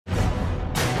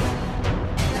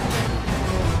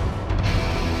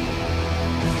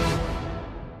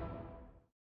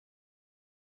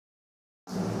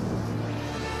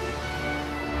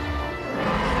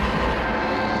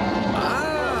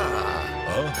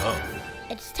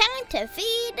It's time to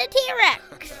feed the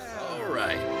T-Rex. All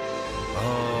right.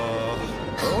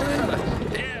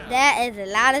 Yeah. That is a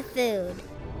lot of food.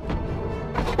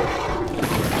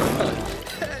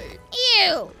 Hey.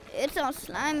 Ew! It's all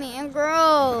slimy and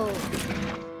gross.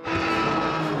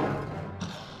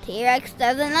 T-Rex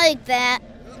doesn't like that.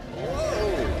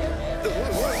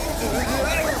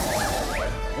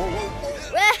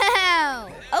 Wow!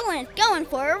 Owen's going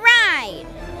for a ride.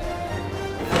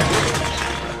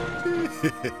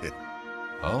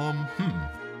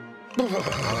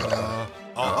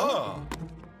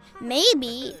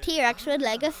 Maybe T-Rex would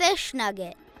like a fish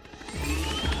nugget.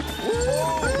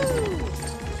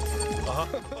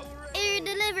 Air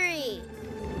delivery.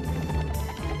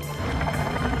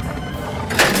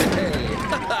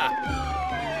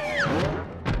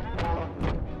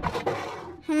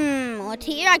 Will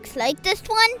T-Rex like this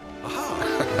one?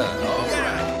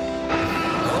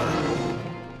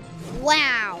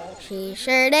 Wow, she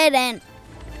sure didn't.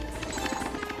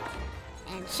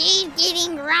 And she's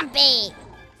getting grumpy.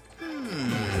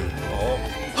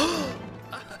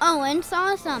 Owen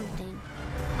saw something.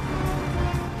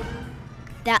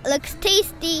 That looks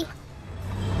tasty.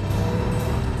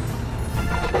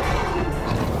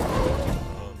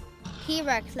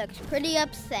 T-Rex looks pretty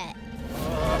upset.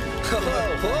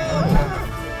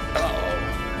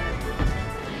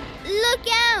 Look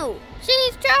out!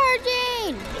 She's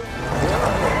charging!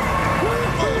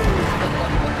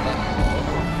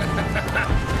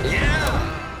 Yeah!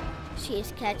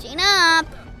 She's catching up.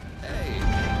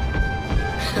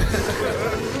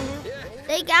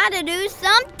 They gotta do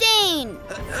something.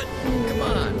 Come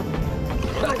on.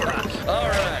 All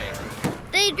right.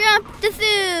 They dropped the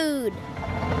food.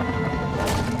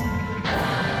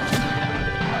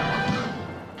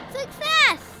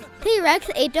 Success! T-Rex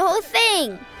ate the whole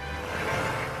thing.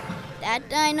 That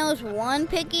dino's one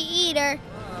picky eater.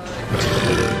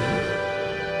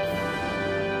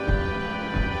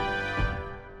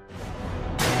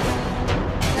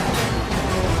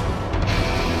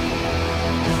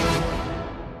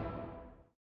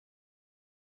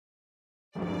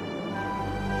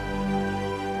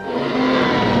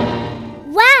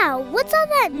 Wow, what's all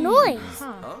that noise?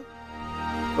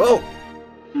 Oh.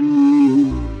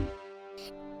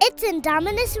 It's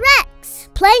Imaginext Rex,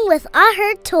 playing with all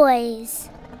her toys.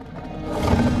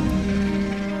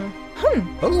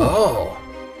 Oh.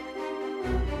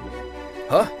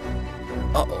 Huh?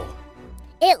 Uh-oh.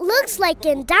 It looks like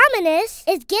Imaginext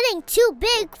is getting too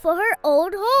big for her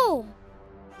old home.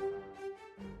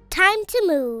 Time to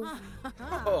move.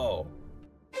 Oh.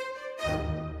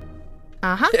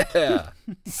 Uh-huh. Yeah.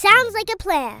 Sounds like a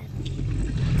plan.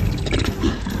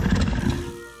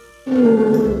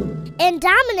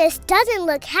 Imaginext doesn't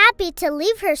look happy to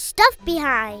leave her stuff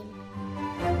behind.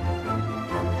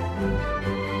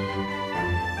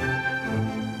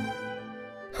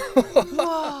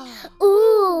 Whoa.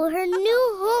 Ooh, her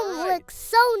new home looks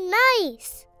so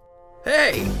nice.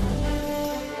 Hey.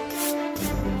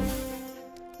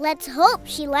 Let's hope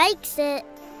she likes it.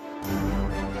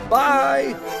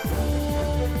 Bye.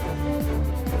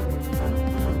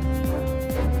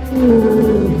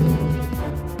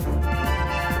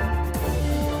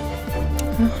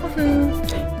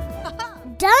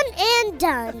 Done and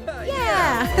done.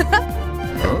 Yeah.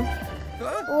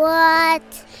 What?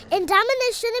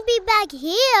 Imaginext shouldn't be back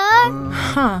here.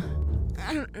 Huh.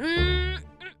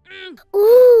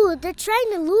 Ooh, they're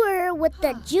trying to lure her with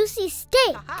the juicy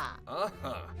steak.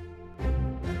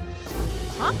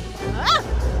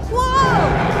 Whoa!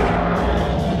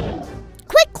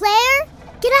 Quick, Claire!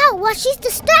 Get out while she's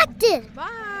distracted.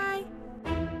 Bye.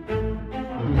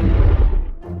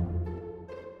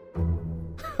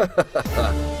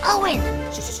 Owen!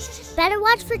 Better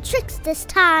watch for tricks this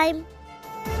time.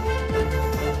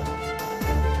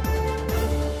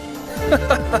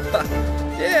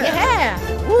 Yeah.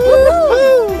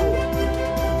 Woo!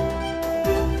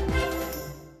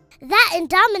 That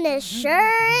Imaginext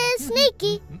sure is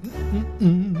sneaky.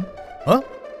 Huh?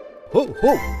 Ho,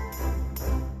 ho.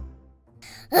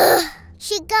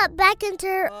 She got back into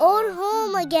her old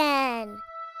home again.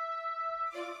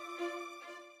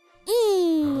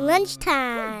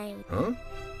 Lunchtime.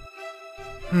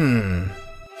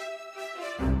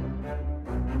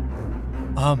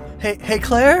 Huh? Hey,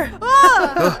 Claire?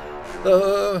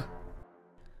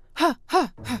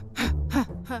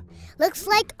 Looks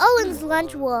like Owen's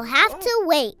lunch will have to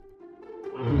wait.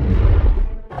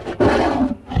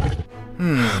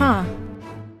 Huh.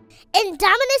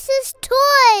 Imaginext's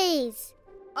toys.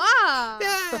 Ah.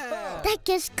 That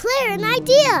gives Claire an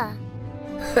idea.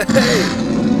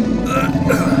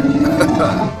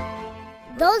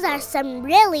 Those are some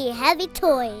really heavy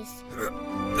toys.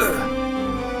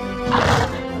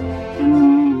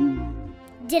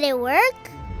 Did it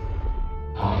work?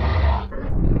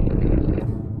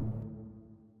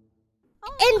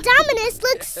 Indominus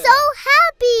looks so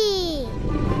happy!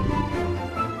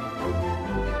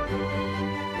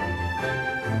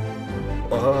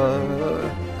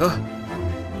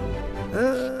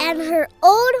 And her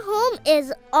old home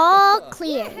is all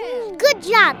clear. Good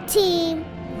job, team!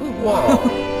 Whoa.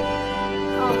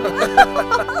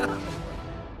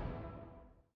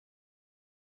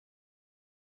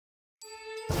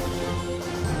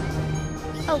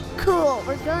 Oh, cool.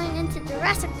 We're going into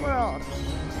Jurassic World.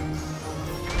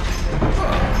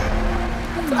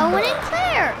 It's Owen and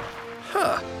Claire.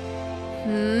 Huh.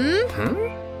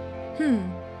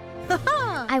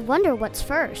 I wonder what's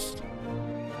first.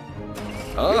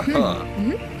 Uh-huh.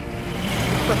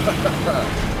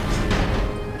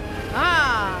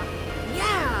 Ah.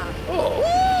 Yeah.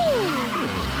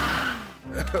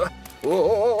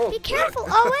 Oh. Be careful,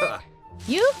 Owen.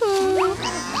 Yoo-hoo.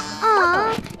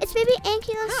 Aw, it's baby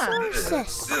Ankylosaurus.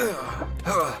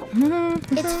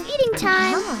 It's feeding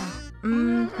time.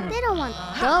 They don't want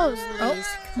those leaves,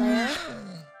 Claire.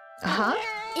 Uh-huh.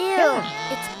 Ew,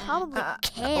 it's probably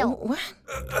kale.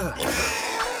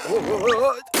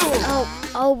 Oh,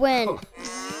 Owen.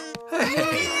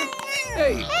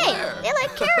 Hey, Hey, they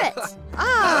like carrots.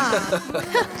 Ah.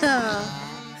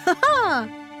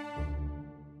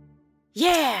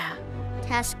 Yeah.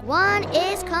 Task 1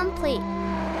 is complete.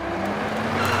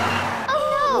 Oh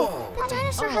no, the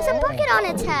dinosaur has a bucket on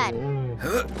its head.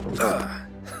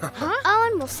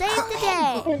 Owen will save the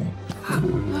day.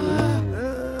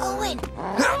 Owen.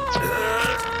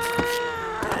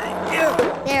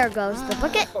 There goes the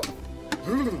bucket.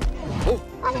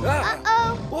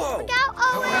 Uh-oh. Look out,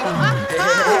 Owen.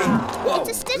 It's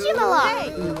a Stitchimalock.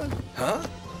 Huh?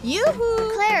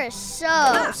 Yoo-hoo. Claire is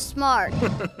so smart.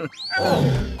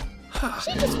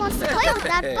 She just wants to play with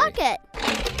that bucket.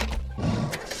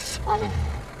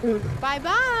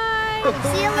 Bye-bye.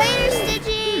 See you later,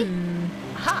 Stitchy.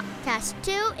 Task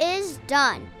 2 is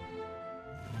done.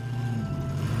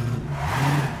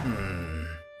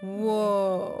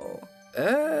 Whoa.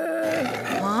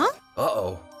 Huh?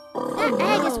 Uh-oh. That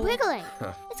egg is wiggling.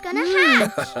 It's gonna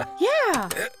hatch. Yeah.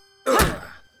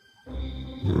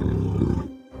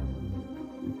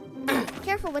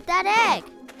 Careful with that egg.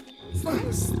 Is that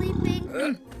a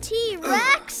sleeping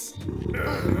T-Rex?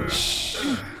 Shh.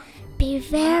 Be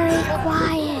very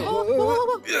quiet.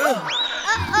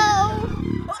 Uh-oh.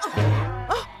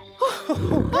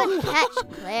 Good catch,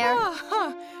 Claire.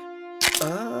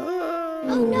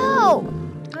 Oh no!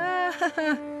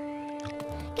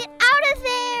 Get out of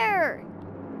there!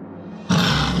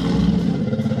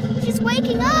 She's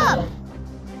waking up!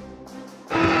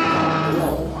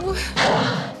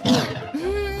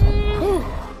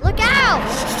 Look out!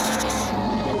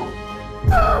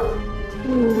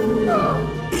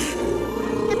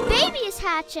 The baby is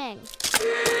hatching!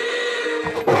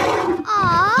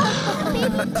 Aw, the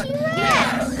baby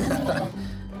T-Rex!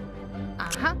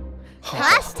 Uh-huh.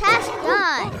 Last task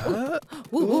done! Bye.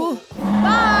 Woo!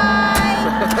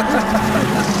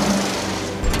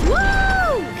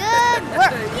 Good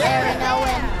work, Claire and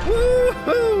Owen!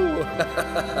 Woohoo!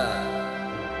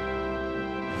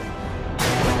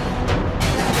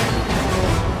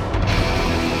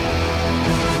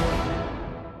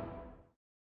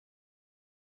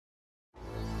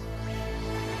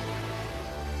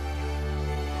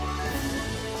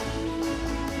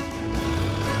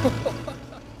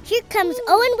 Here comes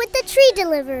Owen with the tree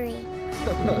delivery.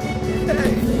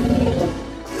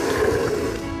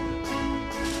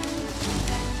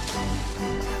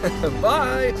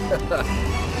 Bye.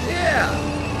 Yeah.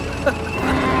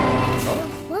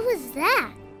 What was that?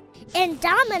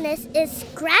 Indominus is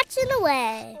scratching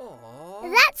away.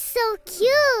 That's so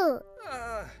cute.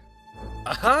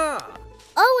 Aha.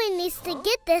 Owen needs to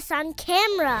get this on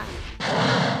camera.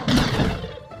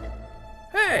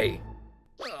 Hey.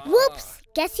 Whoops,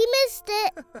 guess he missed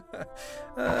it.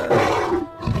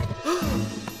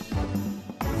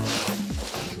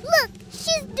 Look,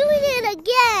 she's doing it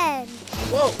again.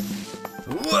 Whoa.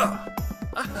 Whoa.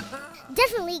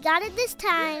 Definitely got it this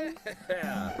time.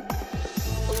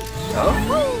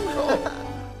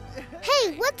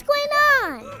 Hey, what's going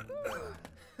on?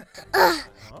 Ugh,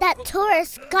 that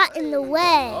tourist got in the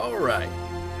way. All right.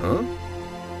 Huh?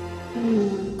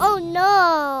 Oh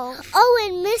no,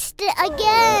 Owen missed it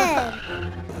again.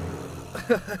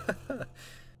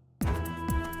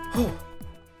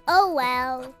 Oh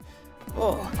well.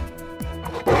 Oh.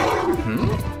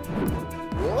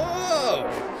 Whoa.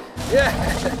 Yeah.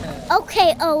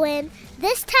 Okay, Owen,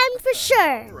 this time for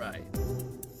sure. Right.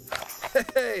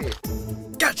 Hey,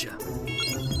 gotcha.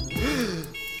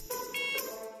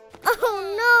 Oh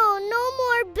no, no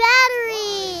more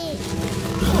battery.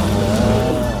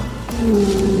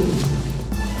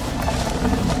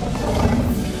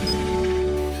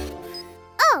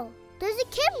 Oh, there's a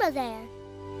camera there.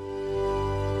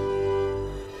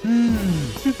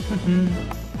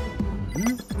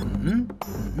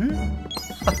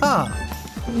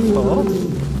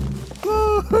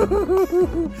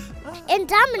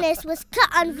 Indominus was cut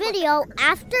on video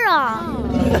after all.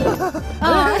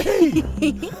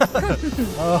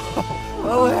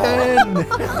 Owen!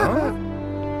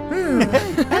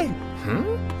 Hey!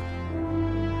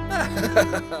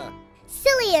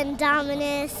 Silly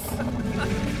Indominus.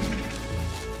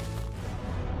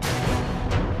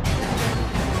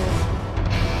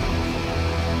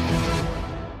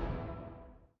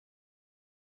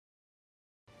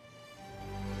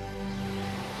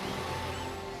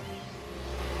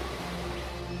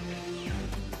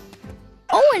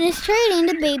 Owen is trading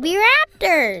the baby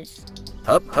raptors.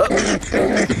 Hup, hup.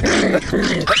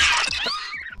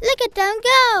 Look at them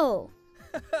go.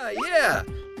 Yeah.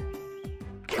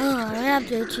 Oh,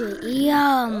 raptor treat.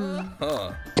 Yum.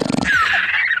 Huh.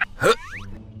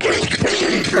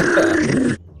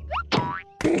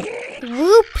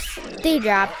 Whoops, they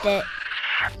dropped it.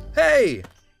 Hey.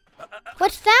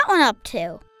 What's that one up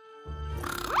to?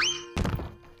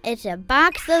 It's a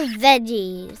box of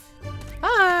veggies.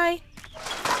 Bye.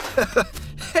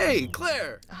 Hey,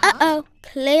 Claire. Uh-oh,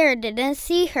 Claire didn't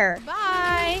see her.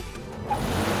 Bye.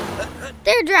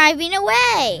 They're driving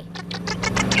away.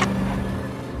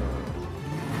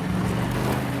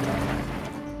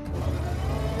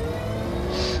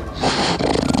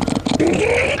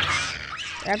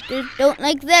 Raptors don't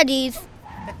like veggies.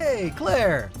 Hey,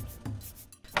 Claire!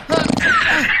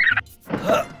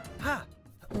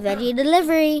 Veggie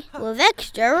delivery with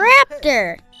extra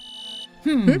raptor.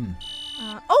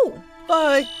 Oh.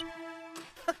 Bye!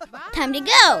 Time to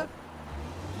go.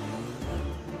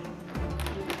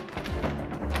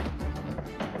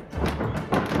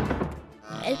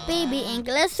 It's baby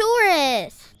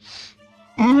Ankylosaurus.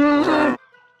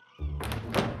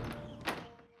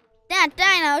 That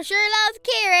dino sure loves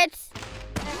carrots.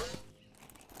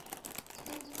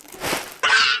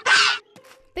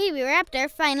 Baby raptor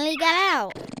finally got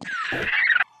out.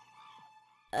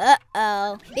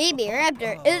 Uh-oh. Baby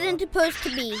raptor isn't supposed to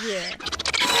be here.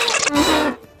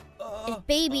 Is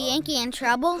baby Yankee in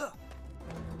trouble?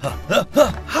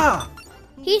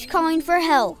 He's calling for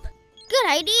help. Good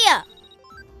idea.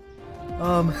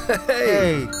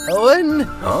 Hey, Owen?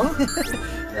 Huh?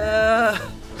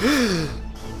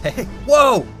 Hey,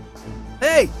 whoa!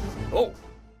 Hey! Oh.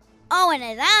 Owen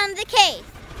is on the case.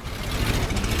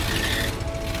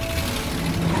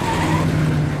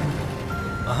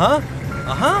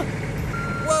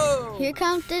 Whoa. Here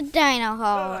comes the dino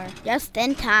hauler, just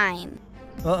in time.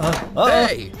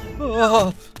 Hey.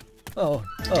 Oh.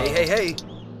 Hey.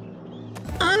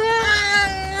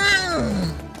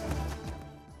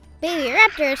 Baby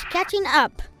raptor is catching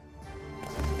up.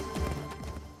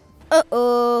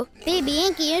 Uh-oh, baby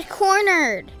Yankee is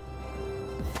cornered.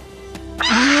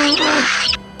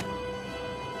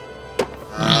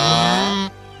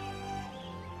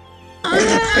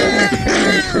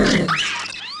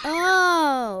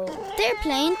 Oh, they're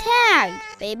playing tag.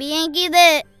 Baby Yankee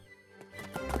the...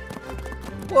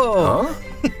 Whoa! Huh?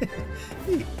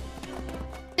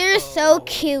 They're so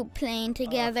cute playing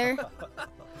together.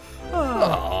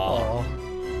 Oh.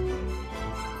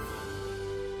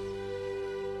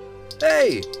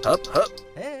 Hey. Hup.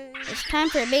 Hey. It's time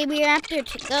for baby raptor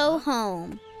to go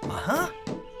home.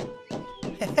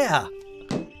 Yeah.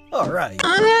 All right.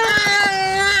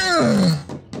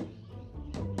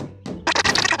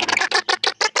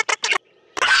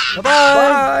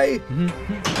 Bye-bye. Bye.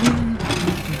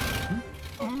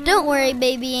 Don't worry,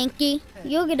 baby Yankee.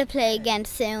 You'll get to play again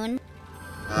soon.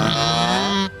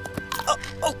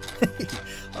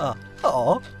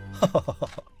 Oh.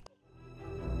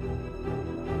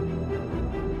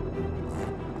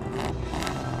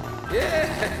 Yeah.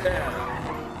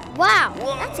 Wow,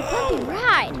 that's a bumpy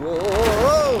ride.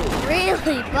 Whoa.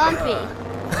 Really bumpy.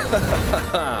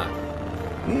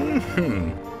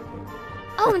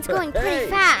 Oh, it's going pretty Hey.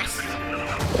 fast.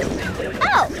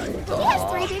 Oh, he has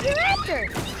 3 baby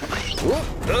raptors.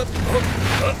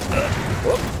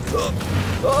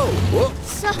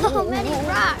 So many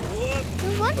rocks. No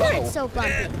wonder it's so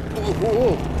bumpy.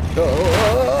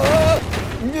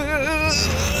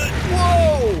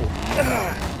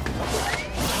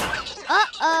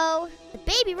 Uh-oh, the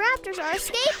baby raptors are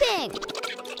escaping.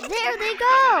 There they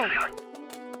go.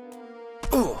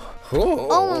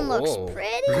 Owen looks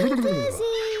pretty busy.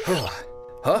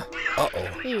 Huh? Uh-oh.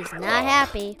 He's not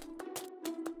happy.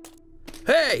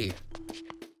 Hey!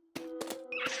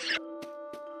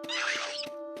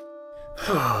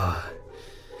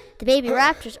 The baby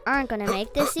raptors aren't going to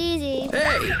make this easy.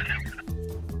 Hey!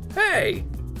 Hey!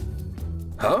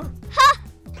 Huh? Ha!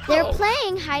 They're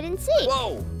playing hide and seek.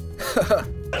 Whoa!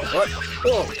 What?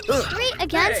 Whoa! 3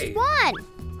 against Hey. 1.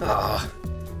 Ah.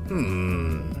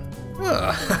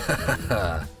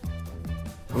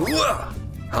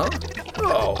 Huh?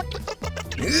 Oh.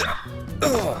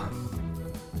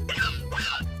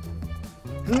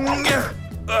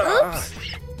 Oops.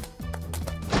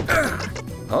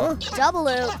 Huh? Double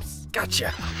oops.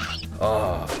 Gotcha.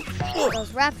 Oh. Those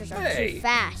raptors are Hey. too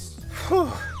fast.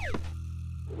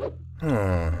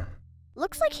 Hmm.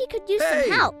 Looks like he could use Hey.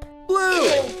 some help. Blue!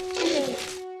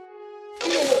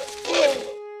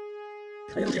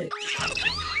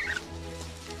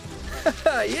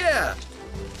 Yeah!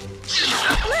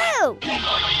 Blue!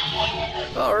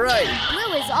 All right.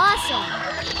 Blue is awesome.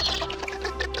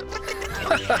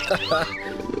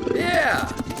 Yeah!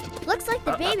 Looks like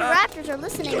the baby raptors are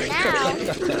listening now.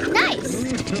 Nice!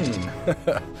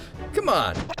 Come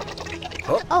on.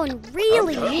 Owen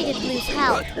really needed Blue's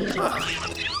help.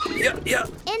 Yeah.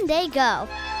 In they go.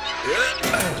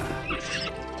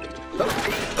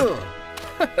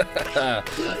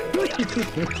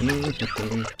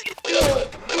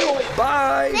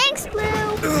 Bye! Thanks, Blue!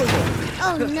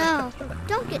 Oh no,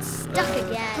 don't get stuck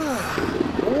again.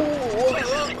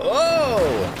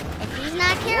 Oh! If he's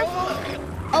not careful,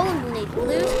 Owen will need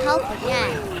Blue's help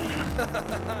again.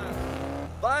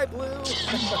 Bye, Blue!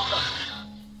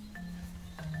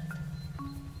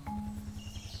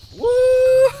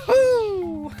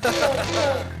 Woo-hoo!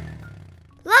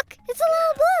 Look, it's a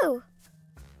little Blue.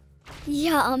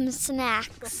 Yum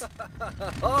snacks.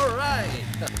 All right!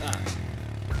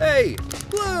 Hey,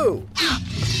 Blue!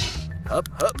 Hup.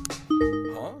 Huh?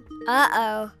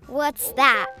 Uh-oh, what's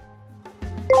that?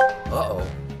 Uh-oh.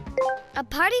 A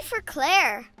party for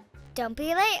Claire. Don't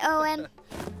be late, Owen.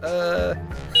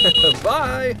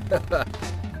 Bye!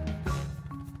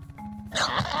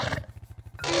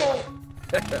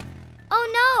 Oh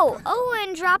no,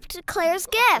 Owen dropped Claire's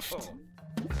gift.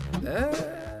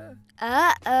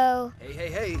 Uh-oh.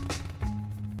 Hey.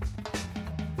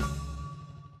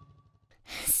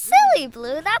 Silly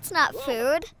Blue, that's not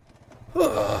food.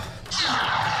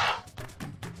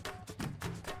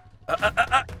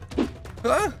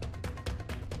 Huh?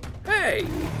 Hey!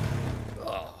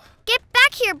 Oh. Get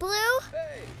back here, Blue.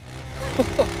 Hey!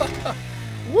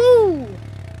 Woo!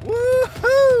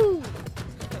 Woohoo!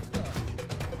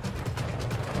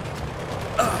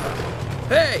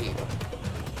 Hey!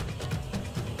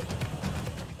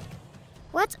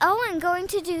 What's Owen going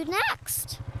to do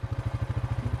next?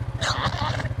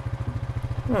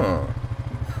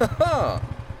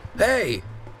 Hey!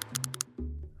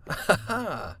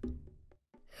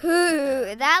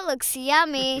 Ooh, that looks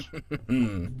yummy.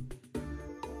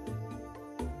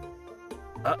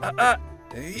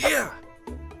 Yeah!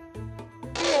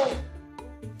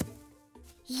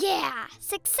 Yeah,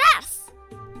 success!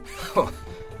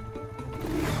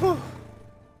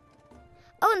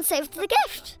 Owen saved the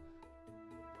gift.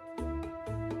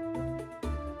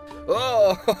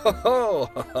 Oh!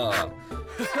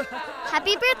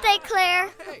 Happy birthday, Claire.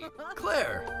 Hey,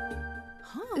 Claire!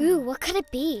 Ooh, what could it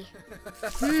be?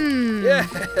 Yeah!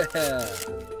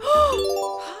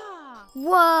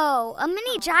 Whoa, a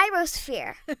mini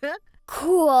gyrosphere.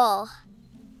 Cool.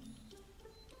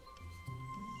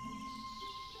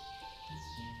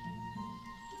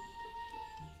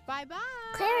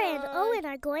 Bye-bye. Claire and Owen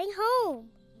are going home.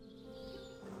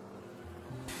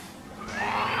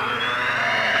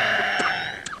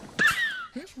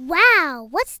 Wow,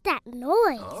 what's that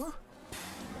noise?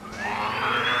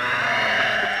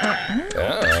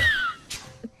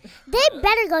 They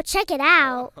better go check it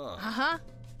out. Uh-huh.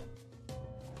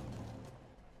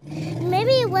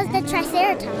 Maybe it was the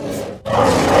Triceratops.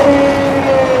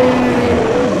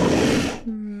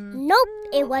 Nope,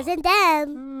 it wasn't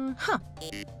them. Huh.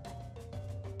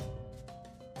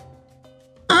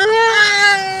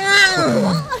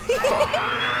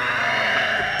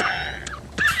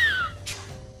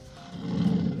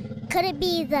 Could it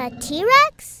be the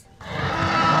T-Rex?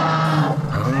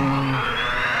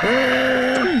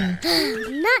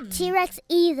 Not T-Rex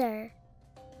either.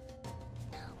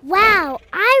 Wow,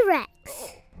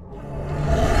 I-Rex.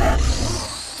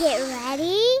 Get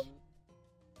ready.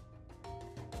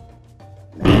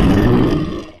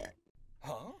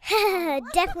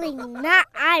 Definitely not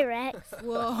I-Rex.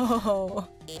 Whoa.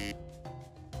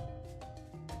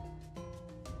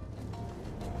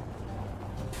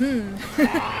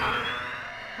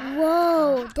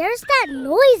 Whoa, there's that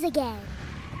noise again.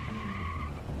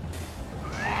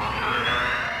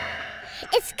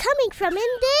 It's coming from in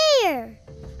there.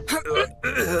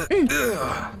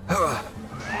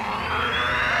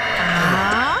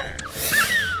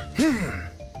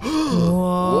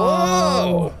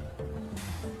 Whoa!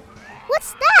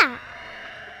 What's that?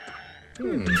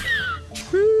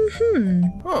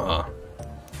 Huh.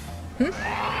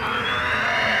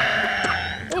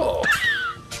 Oh.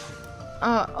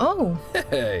 Oh.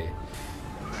 Hey.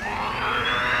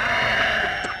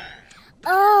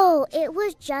 Oh, it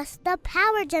was just the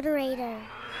power generator.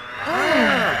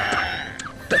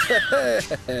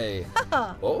 Hey.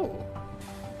 Oh.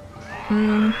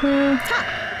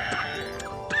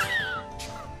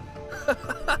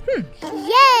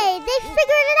 Yay, they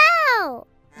figured it out.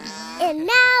 And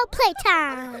now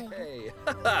playtime. Hey.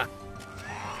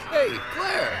 Hey,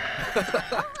 Claire.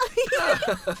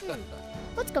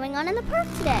 What's going on in the park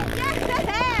today?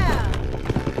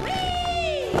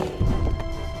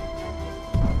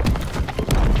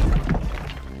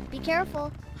 Be careful.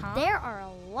 There are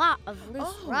a lot of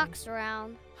loose rocks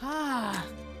around. Huh?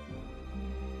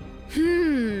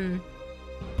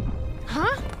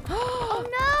 Oh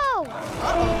no!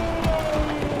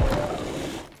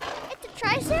 It's a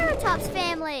Triceratops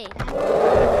family.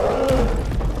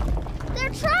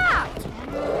 They're trapped.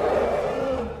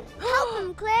 Help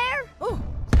them, Claire.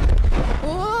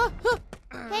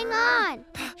 Hang on.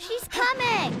 She's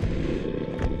coming.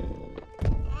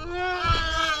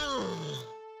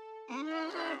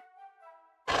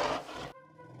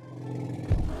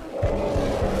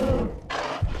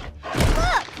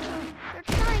 Look! They're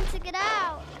trying to get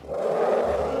out.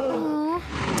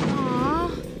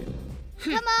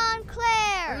 Come on,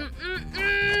 Claire.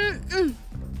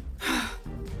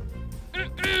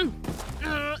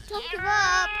 Don't give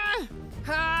up.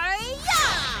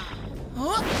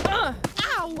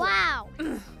 Wow.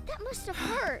 That must have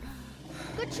hurt.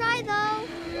 Good try, though.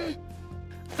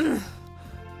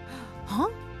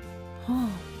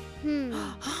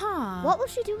 What will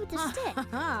she do with the stick?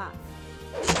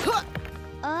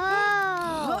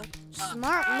 Oh,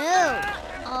 smart move.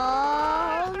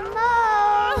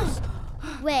 Almost.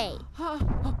 Wait,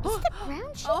 is the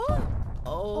ground shaking?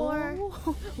 Or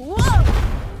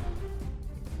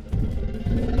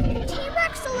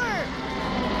T-Rex alert!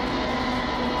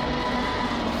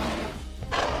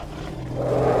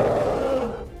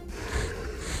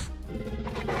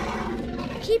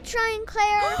 Keep trying,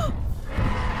 Claire.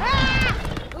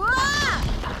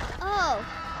 Oh,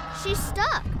 she's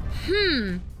stuck.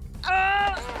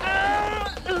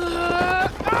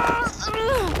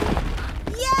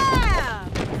 Yeah!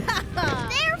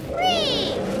 They're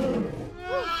free!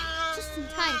 Just in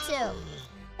time, too.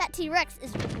 That T-Rex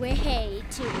is way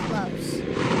too close.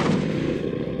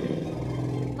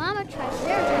 Mama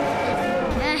Triceratops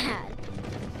is mad.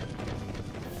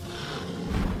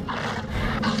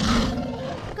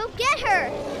 Go get her!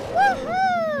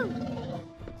 Woohoo!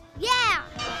 Yeah!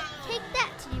 Take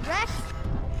that, T-Rex!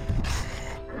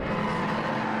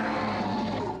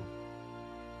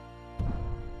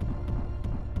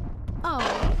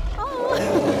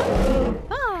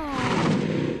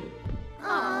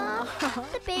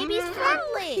 The baby's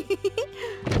friendly.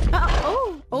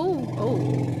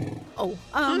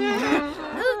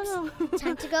 Oops.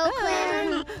 Time to go,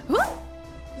 Claire.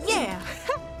 Yeah.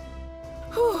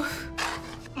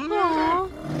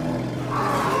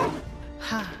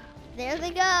 There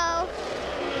they go.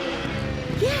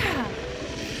 Yeah.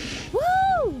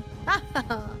 Woo!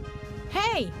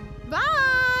 Hey,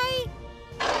 bye.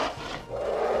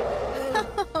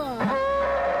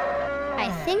 I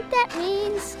think that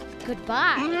means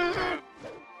goodbye.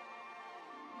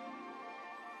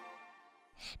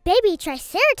 Baby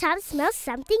Triceratops smells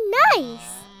something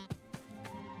nice.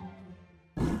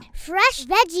 Fresh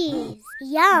veggies.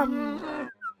 Yum.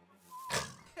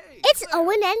 It's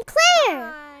Owen and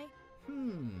Claire.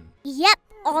 Yep,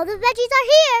 all the veggies are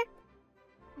here.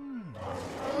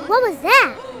 What was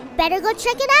that? Better go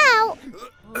check it out.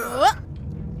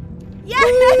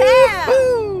 Yeah!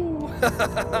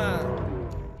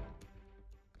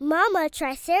 Mama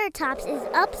Triceratops is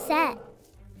upset.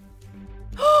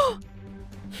 Huh?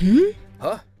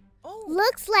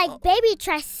 Looks like baby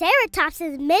Triceratops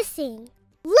is missing.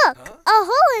 Look, a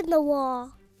hole in the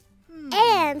wall.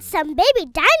 And some baby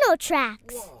dino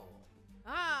tracks.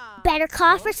 Better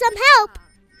call for some help.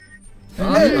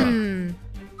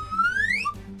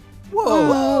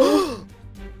 Whoa!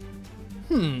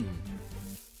 There's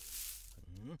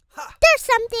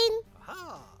something.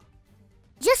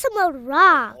 Just some old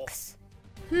rocks.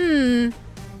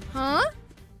 Huh?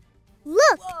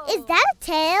 Look, Is that a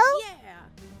tail?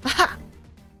 Yeah.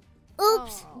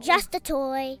 Oops, just a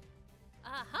toy.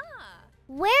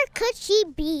 Where could she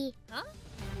be?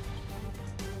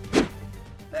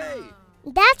 Hey,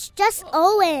 That's just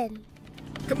Owen.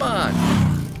 come on.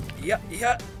 Yeah.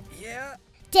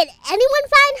 Did anyone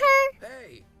find her?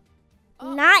 Hey.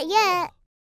 Not yet.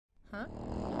 Huh?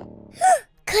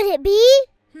 Could it be?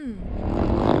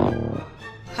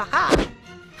 Ha-ha.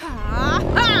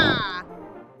 Ha-ha.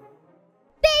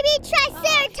 Baby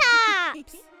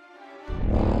Triceratops!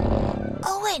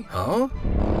 Owen. Huh?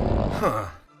 Huh.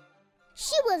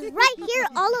 She was right here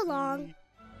all along.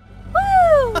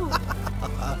 Woo!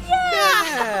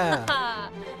 Yeah!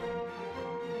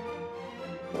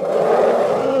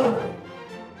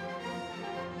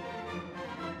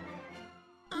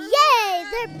 Yay!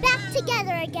 They're back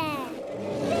together again.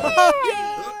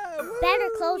 Better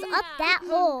close up that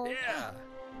hole. Yeah.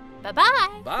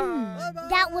 Bye-bye. Bye.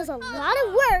 That was a lot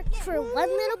of work for one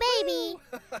little baby.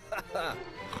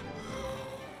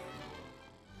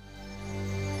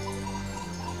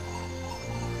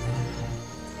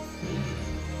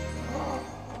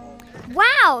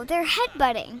 Wow, they're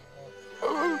headbutting.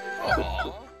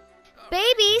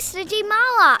 Baby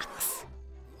Digimalox.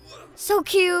 So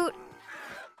cute.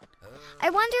 I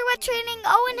wonder what training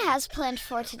Owen has planned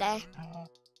for today.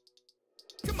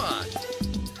 Come on.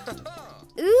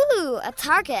 Ooh, a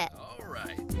target. All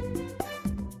right.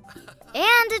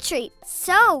 And a treat.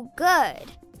 So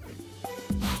good.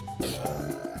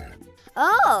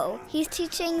 Oh, he's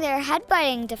teaching their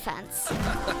headbutting defense.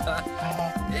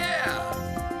 Yeah.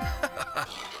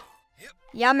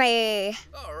 Yummy.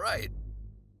 All right.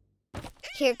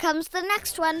 Here comes the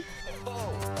next one.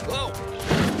 Whoa.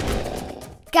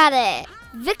 Got it.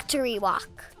 Victory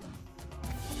walk.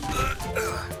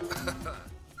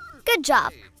 Good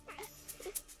job.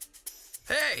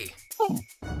 Hey.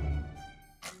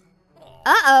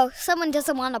 Uh-oh, someone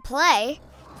doesn't want to play.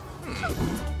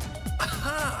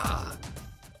 Aha.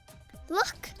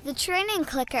 Look, the training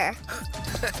clicker.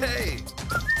 Hey.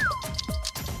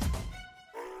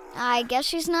 I guess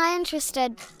she's not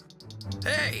interested.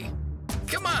 Hey.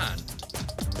 Come on.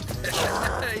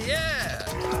 Yeah.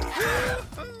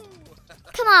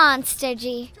 Come on,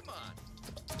 Sturgy. Come on.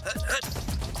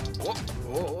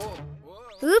 Whoa.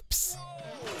 Oops.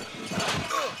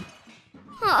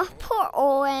 Oh, poor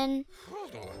Owen.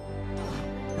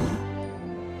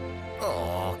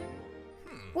 Aw.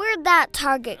 Where'd that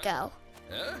target go?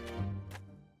 Huh?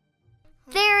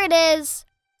 There it is.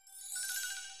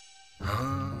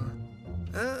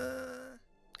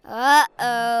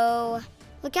 Uh-oh.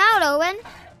 Look out, Owen.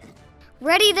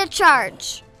 Ready to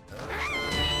charge.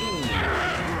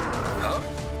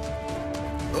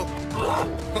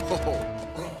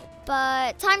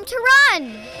 But time to run.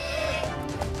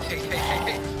 Hey.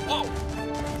 Whoa.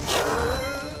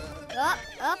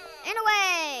 Up, and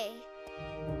away.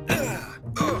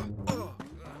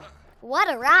 What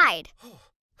a ride.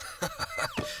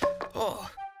 Oh.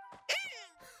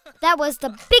 That was the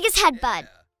biggest headbutt.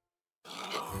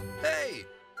 Hey.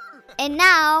 And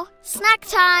now, snack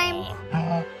time.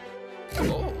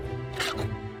 Oh.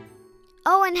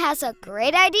 Owen has a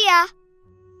great idea.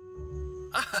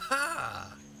 Aha.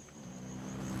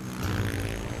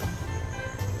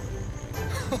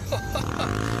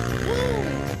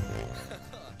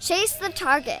 Chase the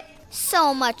target.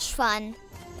 So much fun.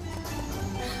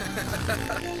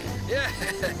 Yeah.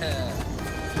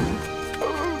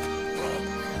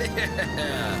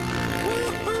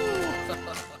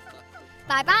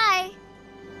 Bye-bye.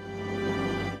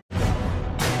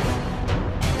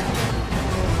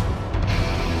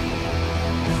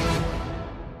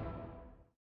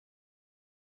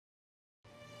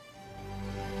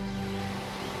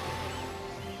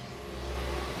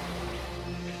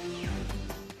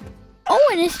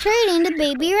 Owen is training the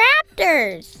baby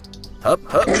raptors. Hup.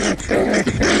 Look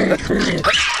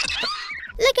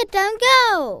at them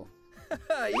go.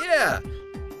 Yeah.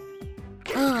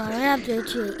 Oh, raptor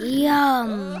treat.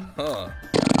 Yum. Huh.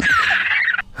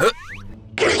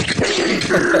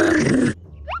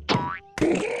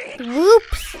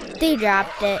 Whoops. They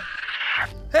dropped it.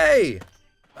 Hey.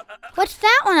 What's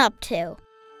that one up to?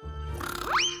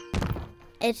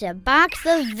 It's a box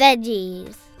of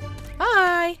veggies.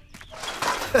 Bye.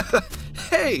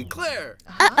 Hey, Claire.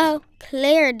 Uh-oh.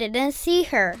 Claire didn't see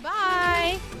her.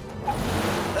 Bye.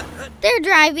 They're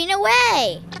driving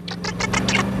away.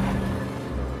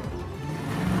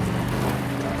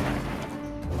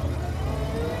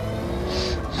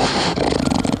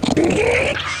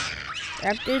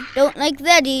 Raptors don't like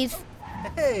veggies.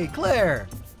 Hey, Claire.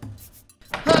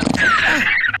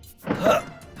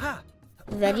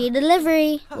 Veggie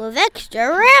delivery with extra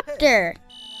raptor.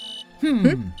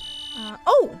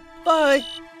 Oh. Bye.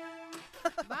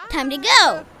 Time to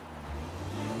go.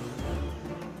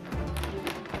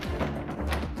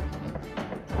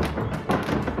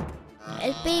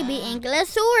 It's baby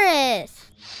Ankylosaurus.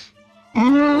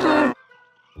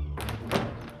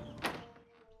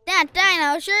 That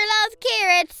dino sure loves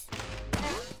carrots.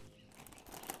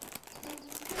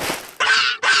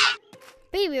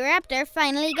 Baby raptor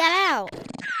finally got out.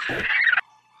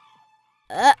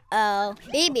 Uh-oh.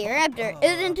 Baby raptor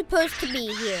isn't supposed to be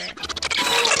here.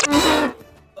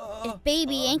 Is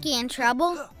Baby Yankee in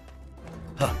trouble?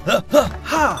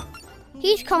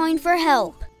 He's calling for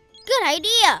help. Good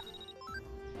idea.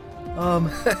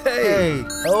 Hey,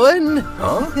 Owen?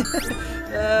 Huh?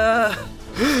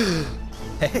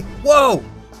 Hey, whoa!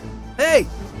 Hey!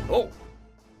 Oh.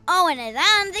 Owen is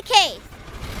on the case.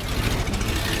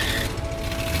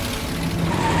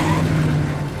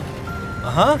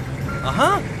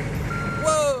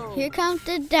 Whoa. Here comes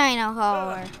the dino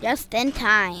hauler, just in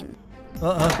time.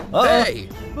 Hey.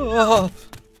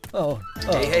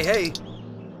 Hey.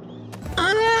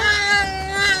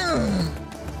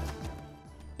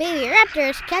 Baby raptor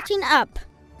is catching up.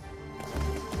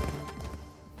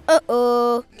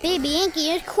 Uh-oh, Baby Yankee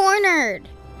is cornered.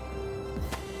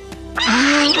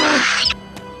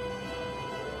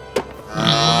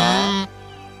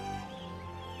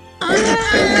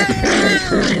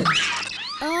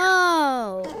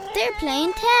 Oh, they're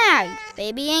playing tag.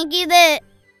 Baby Yankee the...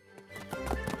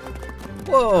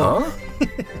 Whoa! Huh?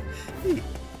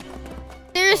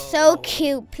 They're so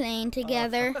cute playing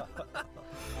together.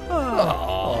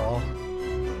 Oh.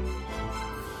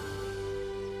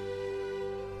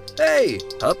 Hey.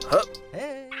 Hup.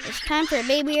 Hey. It's time for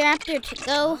Baby Raptor to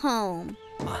go home.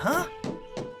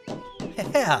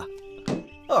 Yeah.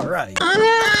 All right.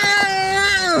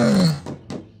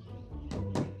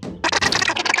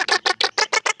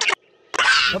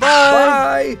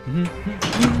 Bye-bye. Bye.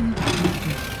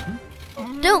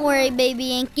 Don't worry, Baby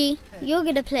Yankee. You'll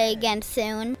get to play again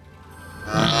soon.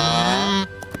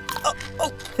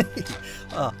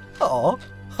 Oh.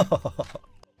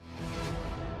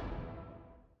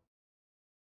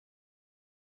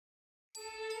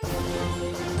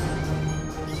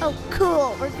 Oh,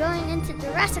 cool. We're going into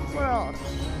Jurassic World.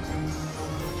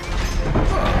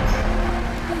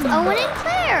 It's Owen and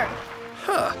Claire.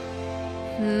 Huh.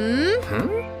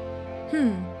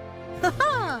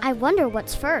 I wonder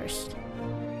what's first.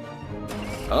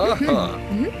 Uh-huh.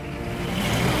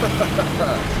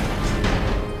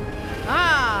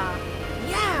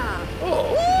 Yeah.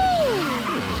 Oh.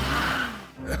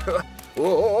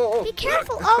 Whoa. Be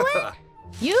careful, Owen.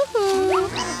 Yoo-hoo.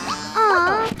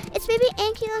 Aw, it's baby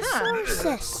Ankylosaurus.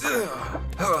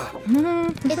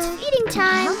 It's feeding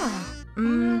time.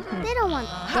 They don't want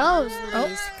those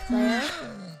leaves, Claire.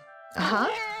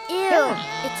 Ew,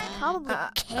 it's probably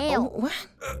kale. What?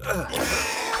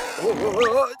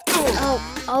 Oh,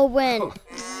 Owen.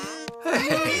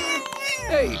 Hey.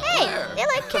 Hey, they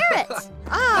like carrots.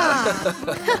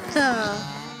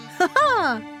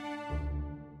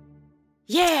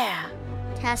 Yeah.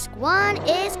 Task 1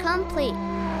 is complete.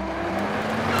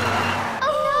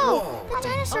 Oh no, the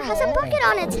dinosaur has a bucket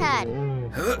on its head.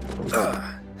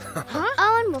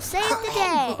 Owen will save the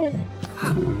day.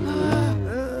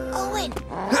 Owen.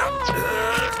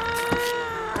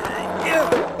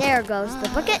 There goes the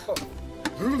bucket.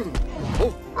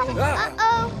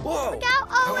 Uh-oh. Look out,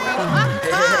 Owen.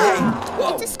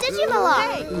 Whoa. It's a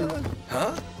Stygimoloch.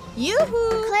 Huh?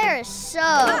 Yoo-hoo. Claire is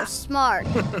so smart.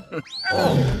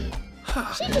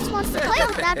 She just wants to play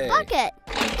with that bucket.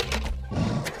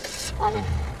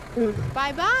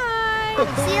 Bye-bye.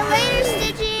 See you later,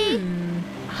 Styggy.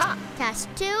 Task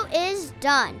 2 is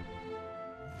done.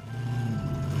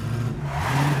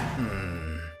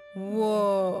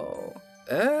 Whoa.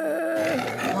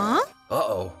 Huh?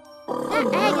 Uh-oh. That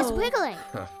egg is wiggling.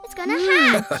 It's gonna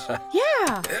hatch.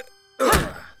 Yeah.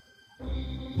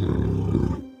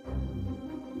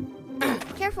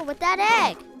 Careful with that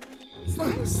egg. Is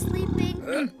that a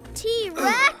sleeping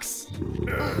T-Rex?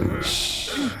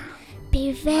 Shh.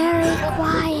 Be very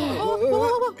quiet.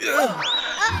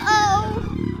 Uh-oh.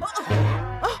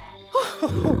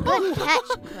 Good catch,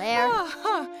 Claire.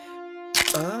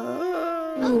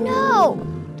 Oh no!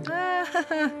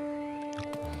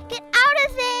 Get out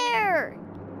of there!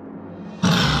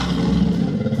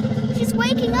 She's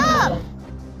waking up!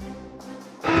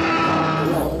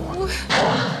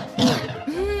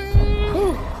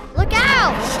 Look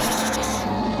out!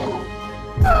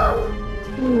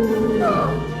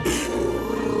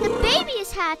 The baby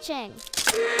is hatching!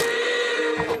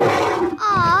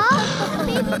 Aww,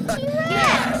 the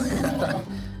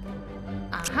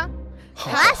Uh-huh.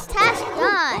 Last task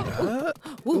done.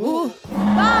 Woo-hoo.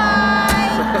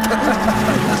 Bye!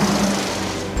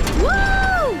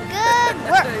 Woo! Good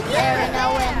work, Claire and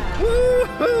Owen.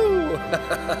 Woohoo!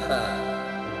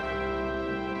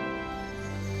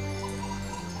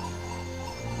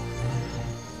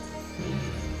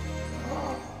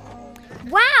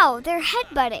 Wow, they're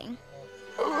headbutting.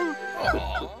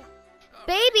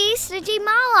 Baby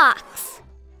Digimalox.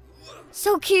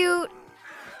 So cute.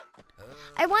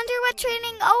 I wonder what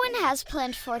training Owen has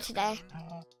planned for today.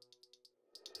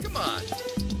 Come on.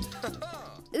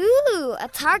 Ooh, a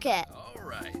target. All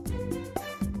right.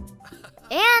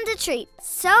 And a treat.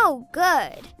 So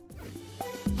good.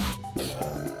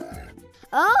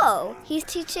 Oh, he's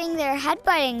teaching their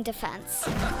headbutting defense.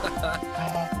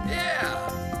 Yeah.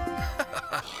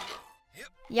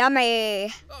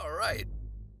 Yummy. All right.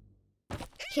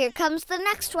 Here comes the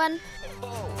next one.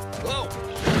 Whoa.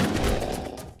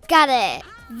 Got it.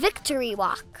 Victory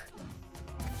walk.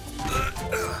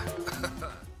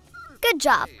 Good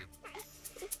job.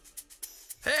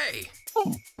 Hey.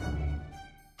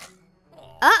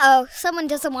 Uh-oh, someone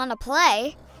doesn't want to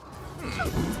play.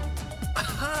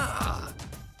 Aha.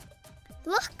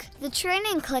 Look, the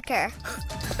training clicker.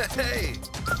 Hey.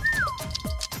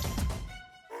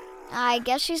 I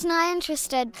guess she's not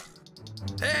interested.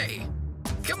 Hey.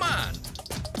 Come on.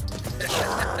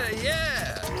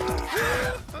 Yeah.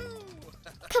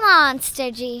 Come on,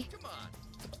 Sturgy. Come on.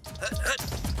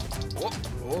 Whoa,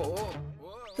 whoa,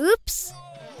 whoa. Oops.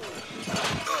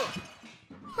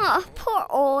 Oh, poor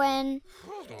Owen.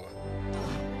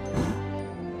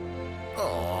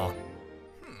 Aw.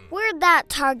 Where'd that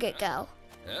target go?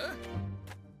 Huh?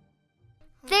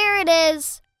 There it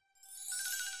is.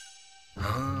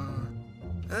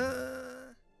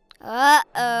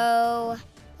 Uh-oh.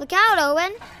 Look out,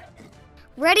 Owen.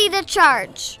 Ready to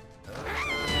charge.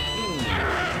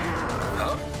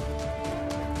 Huh?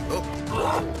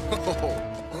 Oh.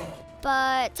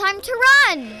 But time to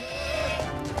run.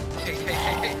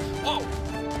 Hey. Whoa.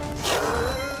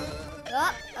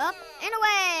 Up, and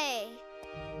away.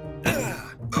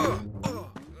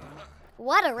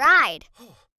 What a ride.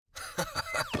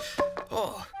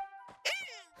 Oh.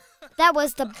 That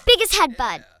was the biggest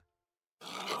headbutt.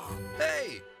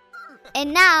 Hey.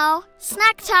 And now,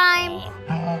 snack time.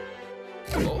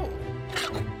 Oh.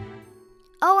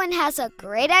 Owen has a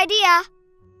great idea.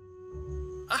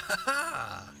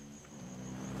 Aha.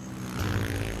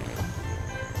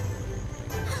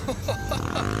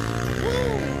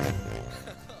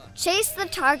 Chase the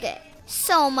target.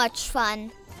 So much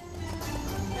fun.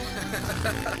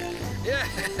 Yeah.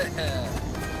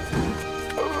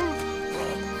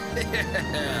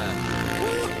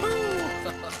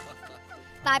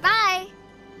 Bye-bye.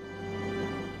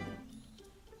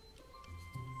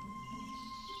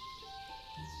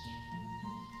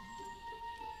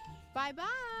 Bye-bye.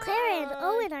 Clara and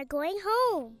Owen are going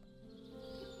home.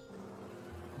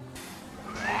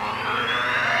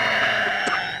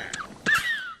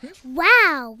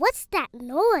 Wow, what's that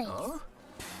noise?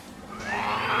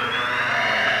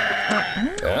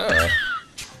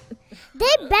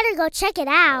 They better go check it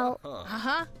out.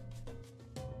 Uh-huh.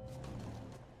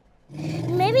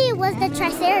 Maybe it was the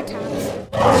Triceratops.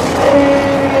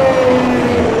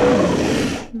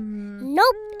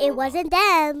 Nope, it wasn't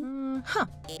them. Huh.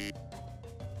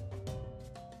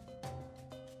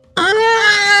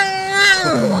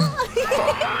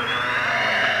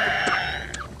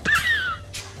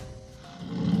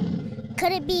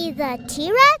 Could it be the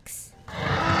T-Rex?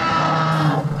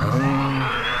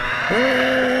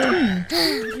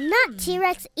 Not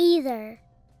T-Rex either.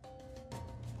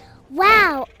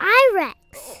 Wow, I-Rex.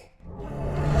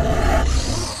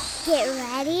 Get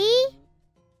ready.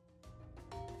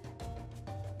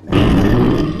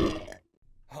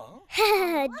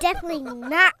 Definitely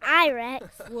not I-Rex.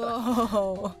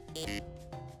 Whoa.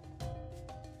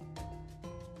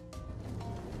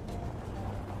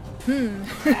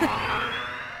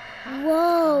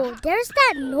 Whoa, there's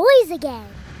that noise again.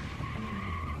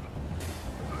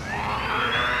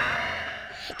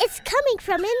 It's coming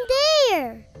from in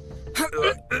there.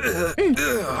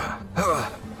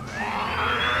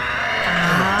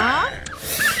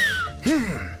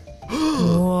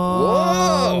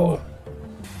 Whoa.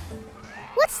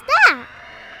 What's that?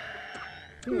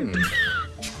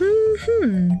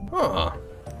 Huh.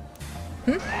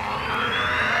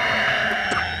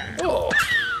 Oh.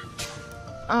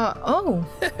 Oh.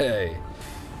 Hey.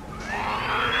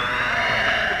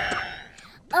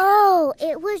 Oh,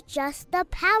 it was just the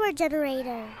power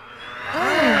generator.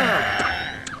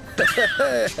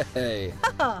 Hey.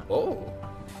 Oh.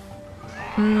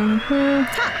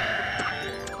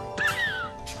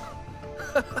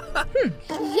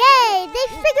 Yay, they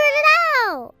figured it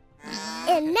out!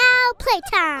 And now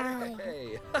playtime!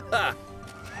 Hey.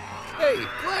 Hey,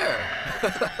 Claire.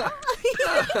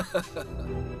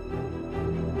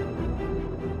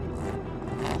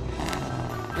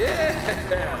 Yeah.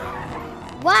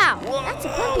 Wow, that's a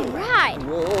bumpy ride.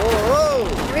 Whoa.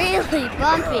 Really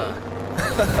bumpy.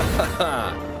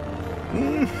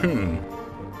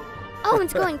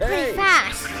 Owen's going pretty Hey.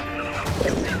 fast.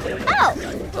 Oh,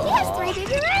 he has 3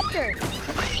 baby raptors.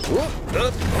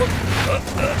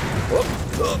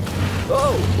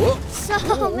 So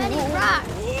many rocks.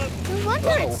 No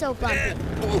wonder it's so bumpy.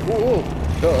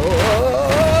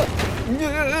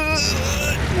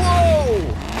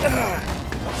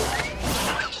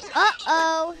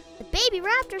 Uh-oh, the baby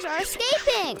raptors are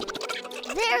escaping.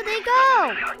 There they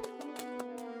go.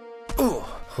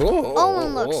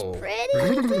 Owen looks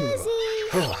pretty busy.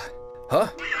 Huh?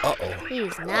 Uh-oh.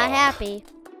 He's not happy.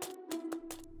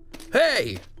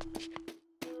 Hey!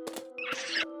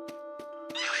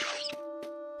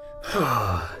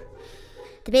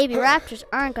 The baby raptors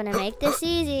aren't gonna make this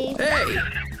easy. Hey!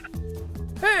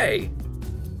 Hey!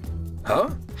 Huh?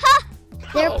 Ha!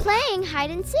 They're Oh. playing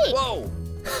hide and seek. Whoa!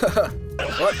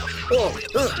 What? Whoa!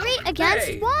 3 against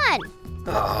Hey. 1.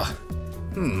 Ah.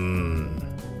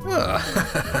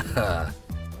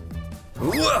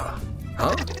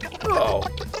 Huh? Oh.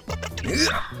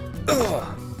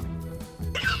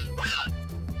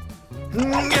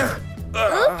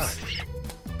 Oops.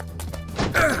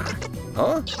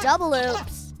 Huh? Double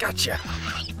oops. Gotcha.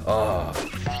 Oh.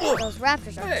 Those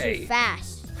raptors are Hey. too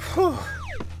fast.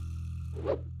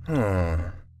 Hmm.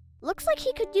 Looks like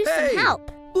he could use Hey. some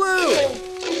help. Blue.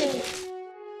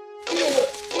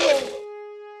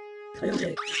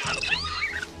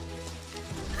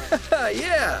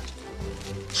 Yeah.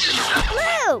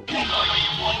 Blue!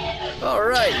 All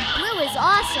right. Blue is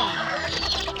awesome.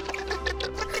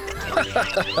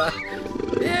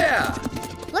 Yeah.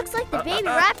 Looks like the baby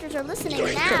raptors are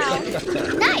listening now.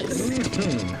 Nice!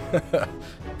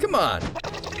 Come on.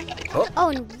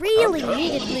 Owen really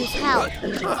needed Blue's help.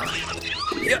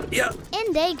 Yeah.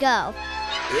 In they go.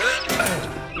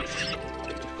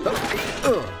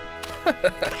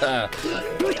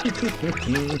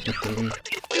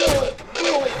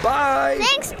 Bye.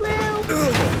 Thanks, Blue!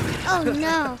 Oh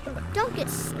no, don't get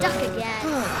stuck again.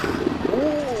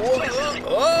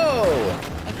 Oh.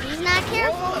 If he's not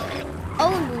careful,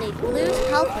 Owen will need Blue's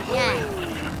help again.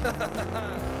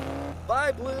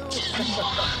 Bye, Blue.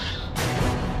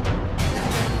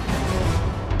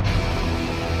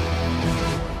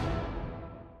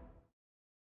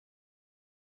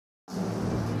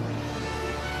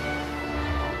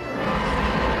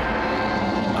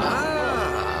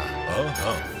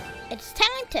 It's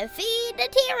time to feed the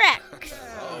T-Rex.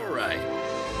 All right.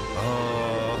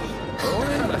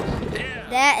 Yeah.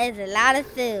 That is a lot of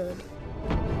food.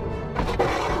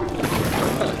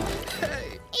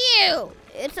 Hey. Ew!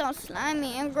 It's all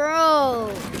slimy and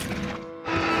gross.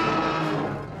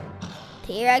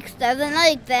 T-Rex doesn't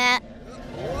like that.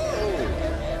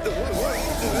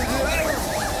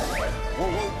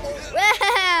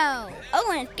 Wow!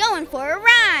 Owen's going for a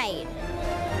ride.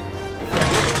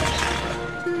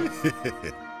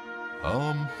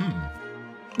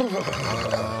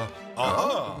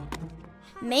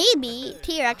 Maybe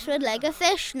T-Rex would like a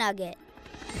fish nugget.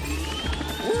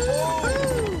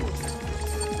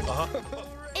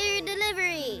 Air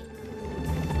delivery.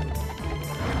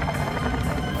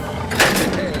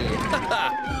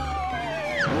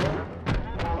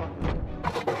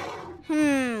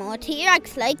 Will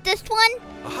T-Rex like this one?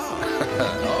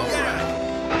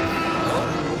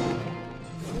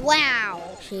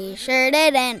 Wow, she sure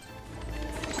didn't.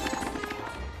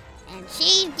 And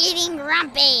she's getting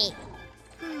grumpy.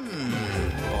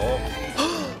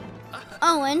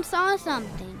 Owen saw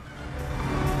something.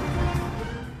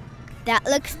 That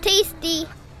looks tasty.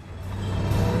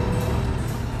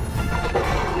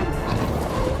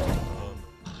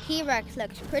 T-Rex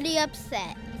looks pretty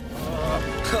upset.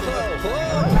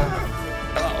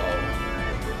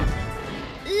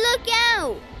 Look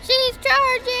out! She's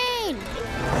charging!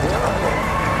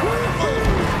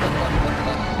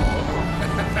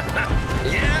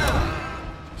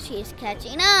 Yeah. She's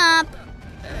catching up.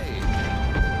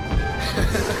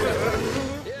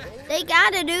 They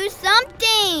gotta do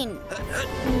something.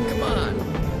 Come on.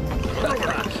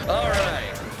 All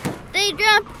right. They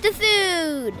dropped the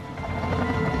food.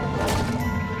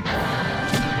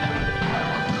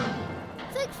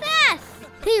 Success!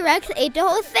 T-Rex ate the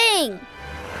whole thing.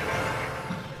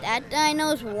 That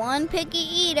dino's one picky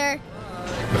eater.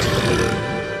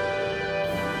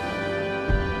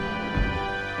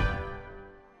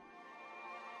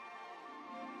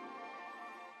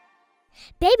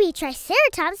 Baby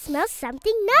Triceratops smells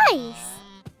something nice.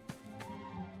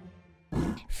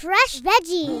 Fresh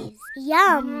veggies.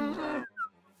 Yum.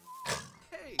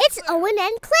 It's Owen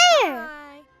and Claire.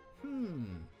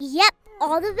 Yep,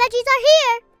 all the veggies are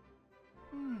here.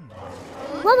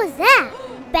 What was that?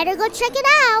 Better go check it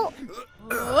out.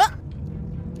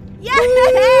 Yeah!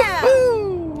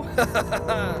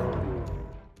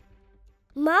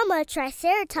 Mama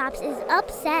Triceratops is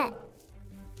upset.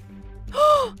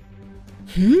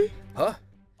 Huh?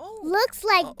 Looks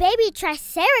like baby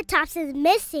Triceratops is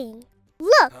missing.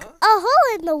 Look, a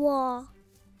hole in the wall.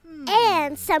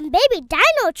 And some baby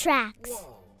dino tracks.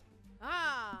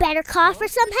 Better call for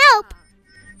some help.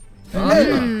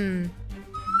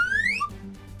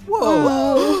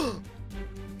 Whoa!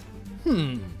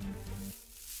 There's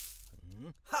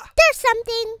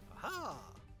something.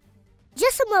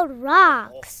 Just some old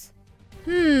rocks.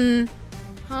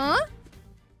 Huh?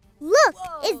 Look,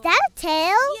 is that a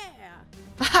tail?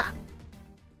 Yeah.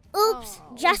 Oops,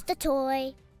 just a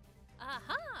toy.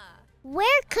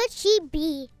 Where could she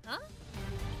be?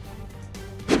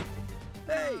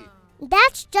 Hey,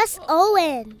 That's just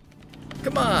Owen.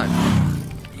 come on.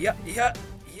 Yeah.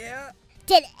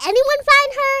 Did anyone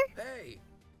find her? Hey.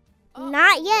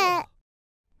 Not yet.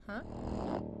 Huh?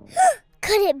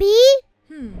 Could it be?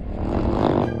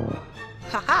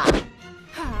 Ha-ha!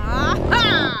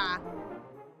 Ha-ha!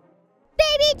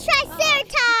 Baby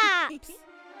Triceratops!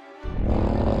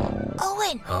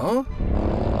 Owen! Huh?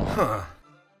 Huh.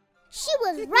 She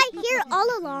was right here all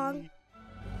along.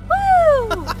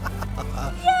 Woo!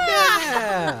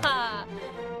 Yeah!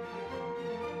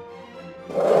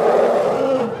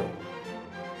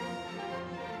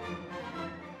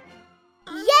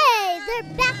 Yay! They're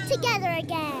back together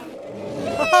again.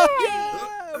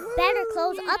 Better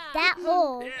close up that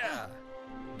hole. Yeah.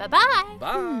 Bye-bye.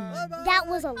 Bye. That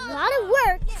was a lot of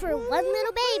work for one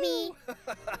little baby.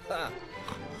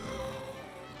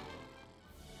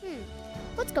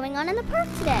 What's going on in the park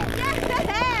today?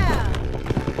 Yeah!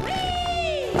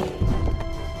 Whee!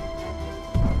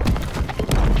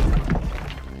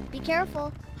 Be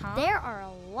careful. Huh? There are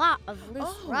a lot of loose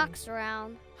Oh. rocks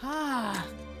around. Ah.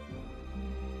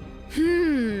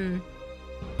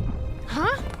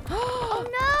 Huh? Oh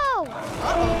no!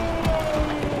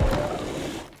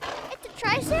 It's a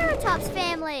Triceratops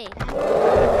family.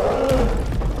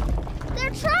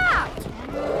 They're trapped.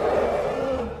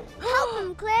 Help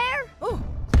them, Claire. Oh.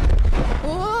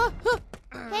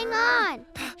 Hang on.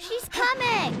 She's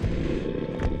coming.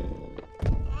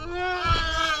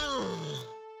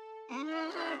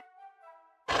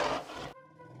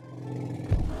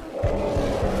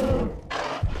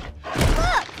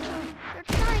 Look! They're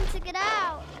trying to get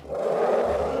out.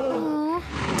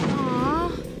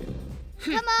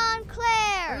 Come on,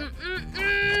 Claire.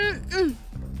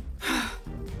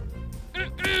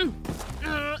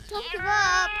 Don't give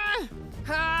up.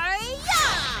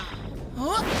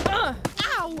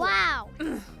 Ow! Wow.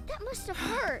 That must have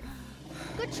hurt.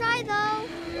 Good try, though.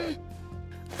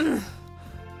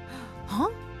 Huh?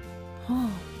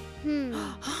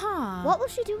 What will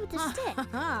she do with the stick?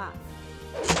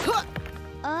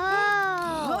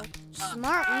 Oh,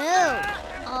 smart move.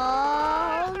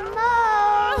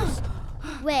 Almost.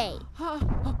 Wait, is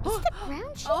the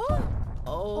ground shaking?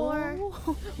 Or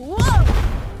Whoa!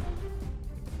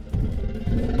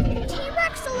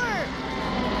 T-Rex alert?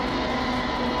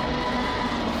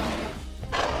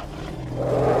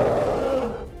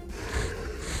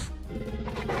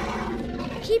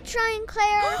 Keep trying,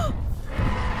 Claire.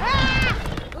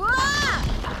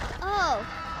 Oh,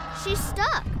 she's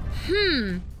stuck.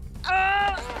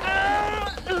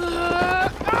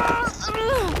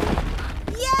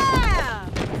 Yeah!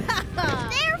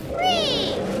 They're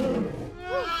free!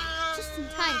 Whew, just in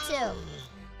time, too.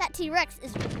 That T-Rex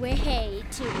is way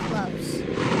too close.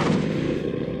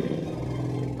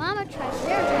 Mama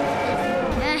Triceratops is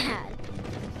mad.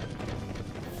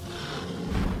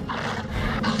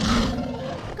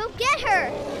 Go get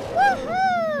her!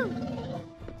 Woohoo!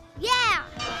 Yeah!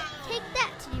 Take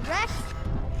that, T-Rex!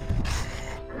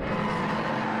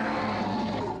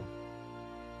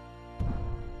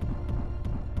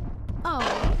 Aw,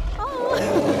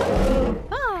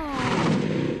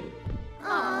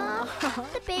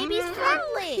 the baby's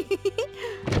friendly.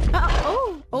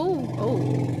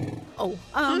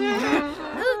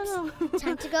 Oops,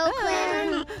 time to go,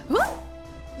 Claire.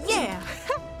 Yeah.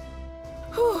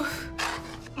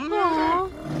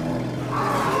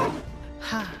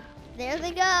 There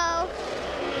they go.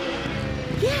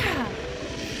 Yeah.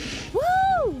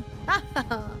 Woo!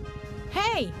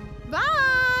 Hey,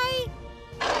 bye.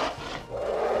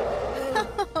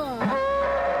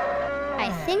 I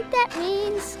think that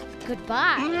means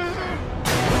goodbye.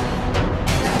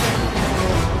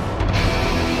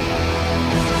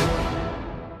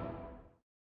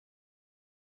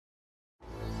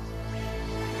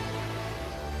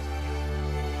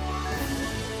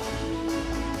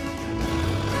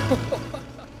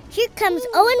 Here comes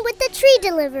Owen with the tree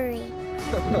delivery.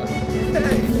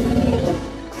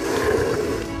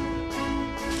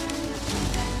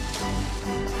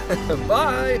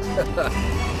 Bye.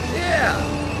 Yeah.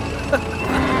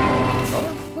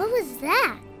 What was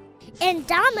that?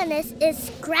 Indominus is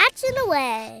scratching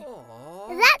away.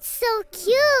 That's so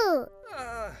cute.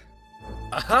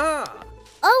 Aha.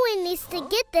 Owen needs to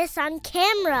get this on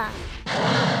camera.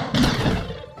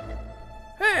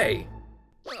 Hey.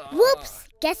 Whoops,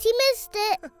 guess he missed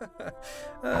it.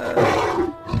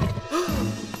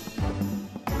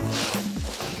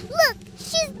 Look,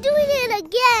 she's doing it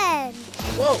again.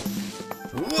 Whoa.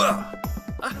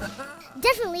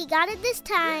 Definitely got it this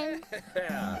time.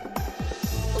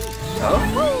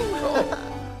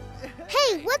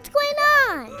 Hey, what's going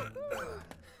on?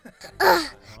 Ugh,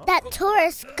 that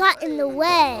tourist got in the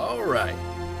way. All right.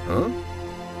 Huh?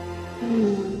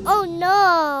 Oh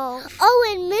no,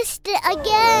 Owen missed it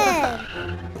again.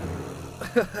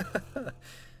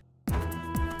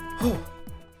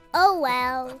 Oh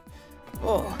well.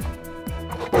 Oh.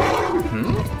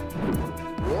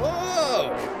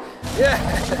 Whoa. Yeah.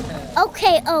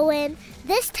 Okay, Owen,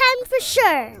 this time for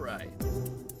sure. All right.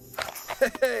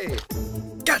 Hey.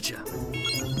 Gotcha.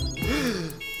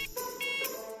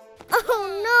 Oh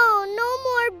no, no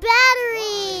more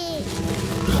battery.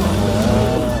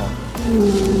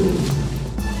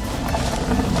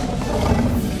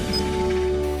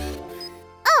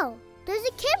 Oh, there's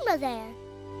a camera there.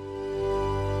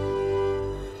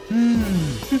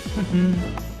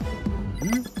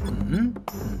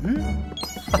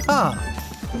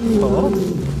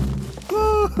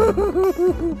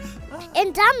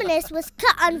 Indominus was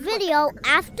cut on video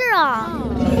after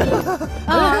all.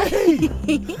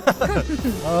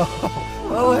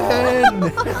 Owen!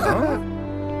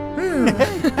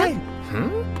 Hey!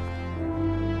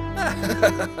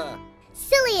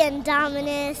 Silly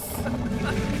Indominus.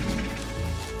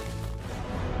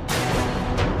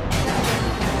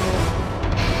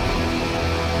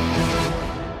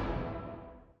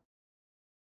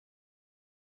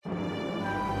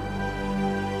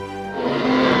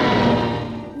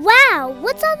 Wow,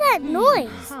 what's all that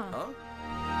noise?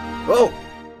 Whoa.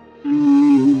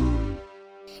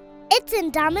 It's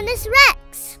Indominus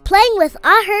Rex, playing with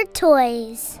all her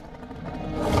toys.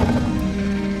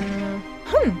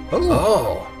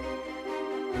 Oh.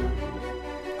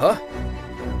 Huh?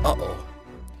 Uh-oh.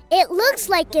 It looks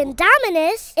like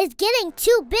Indominus is getting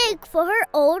too big for her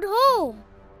old home.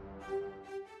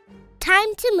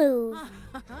 Time to move.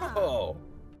 Oh.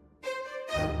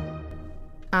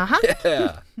 Uh-huh.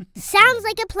 Yeah. Sounds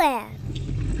like a plan.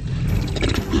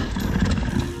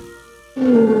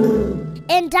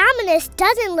 Indominus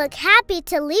doesn't look happy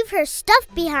to leave her stuff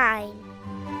behind.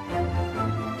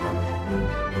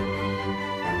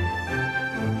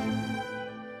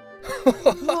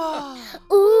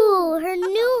 Ooh, her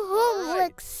new home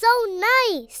looks so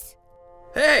nice.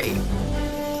 Hey.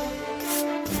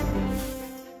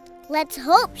 Let's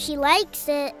hope she likes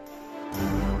it.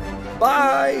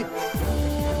 Bye.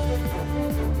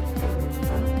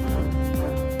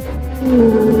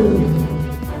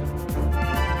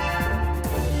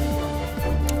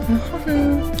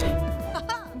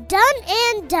 Done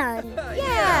and done.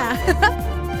 Yeah.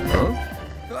 Huh?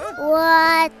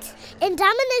 What?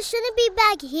 Indominus shouldn't be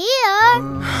back here.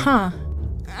 Huh.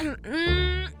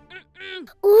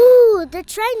 Ooh, they're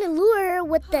trying to lure her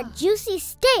with the juicy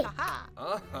steak.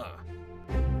 Uh-huh.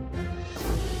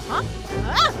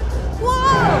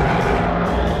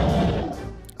 Whoa!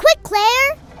 Quick,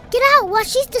 Claire! Get out while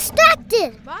she's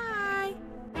distracted. Bye.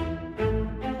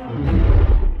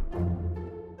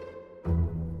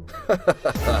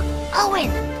 Owen!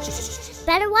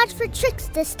 Better watch for tricks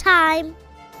this time.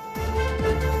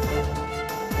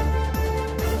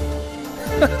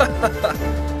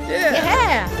 Yeah.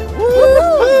 Yeah.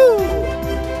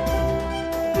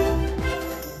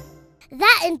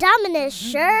 That Indominus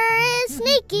sure is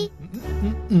sneaky.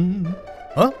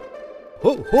 Huh?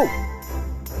 Oh, oh.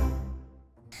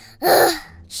 Ugh,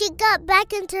 she got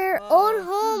back into her old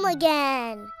home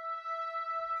again.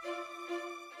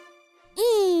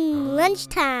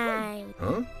 Lunchtime.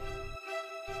 Huh?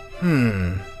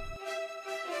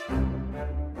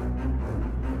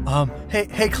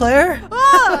 Hey, Claire?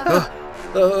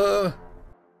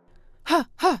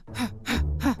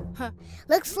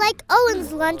 Looks like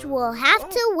Owen's lunch will have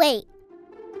to wait.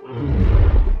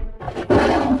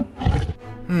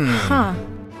 Huh.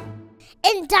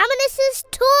 Indominus's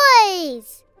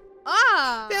toys!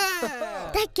 Ah.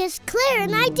 Yeah. That gives Claire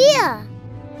an idea.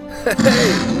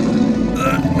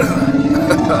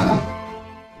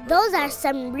 Those are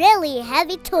some really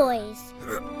heavy toys.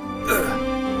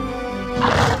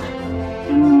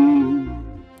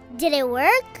 Did it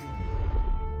work?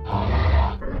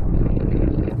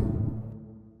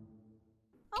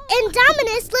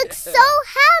 Indominus looks so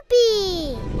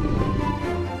happy!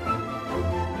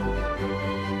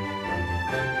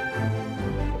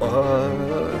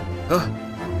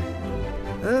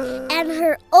 And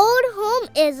her old home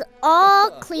is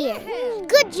all clear.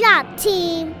 Good job,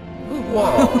 team!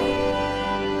 Whoa.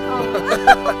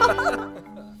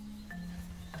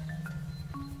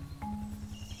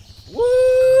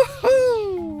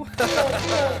 Woo-hoo!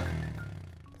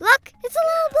 Look, it's a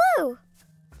little blue.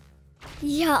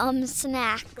 Yum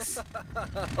snacks.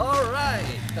 All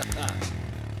right.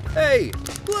 Hey,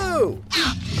 Blue.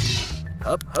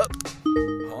 Up, up.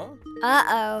 Huh?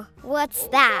 Uh-oh, what's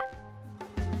that?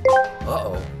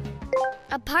 Uh-oh.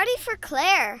 A party for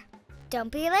Claire.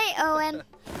 Don't be late, Owen.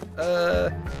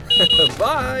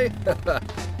 Bye.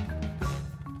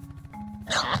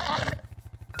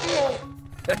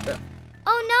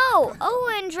 Oh no,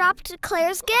 Owen dropped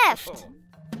Claire's gift.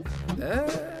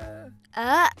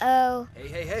 Uh-oh.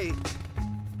 Hey.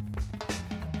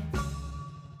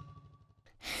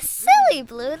 Silly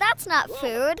Blue, that's not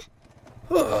food.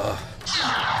 Huh?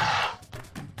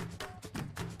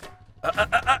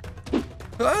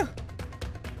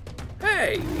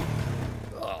 Hey.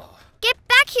 Oh. Get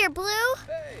back here, Blue.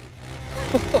 Hey.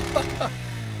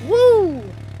 Woo!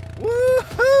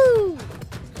 Woohoo!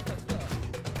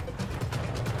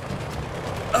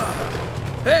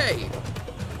 Hey.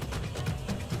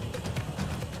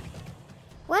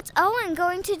 What's Owen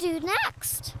going to do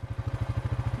next?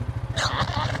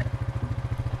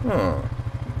 Huh.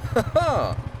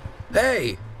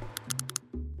 Hey.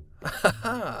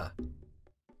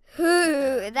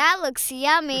 Ooh, that looks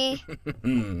yummy.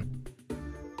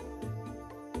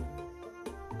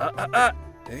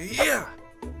 Yeah.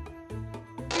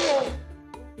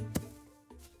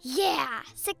 Yeah,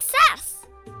 success.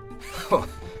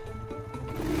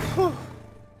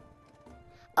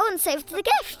 Owen saved the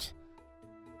gift.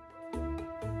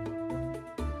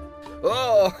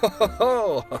 Oh.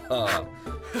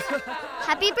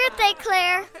 Happy birthday,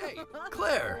 Claire. Hey,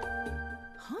 Claire.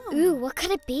 Ooh, what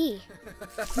could it be?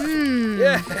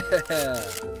 Yeah.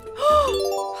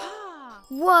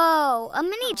 Whoa, a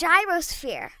mini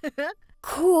gyrosphere.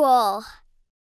 Cool.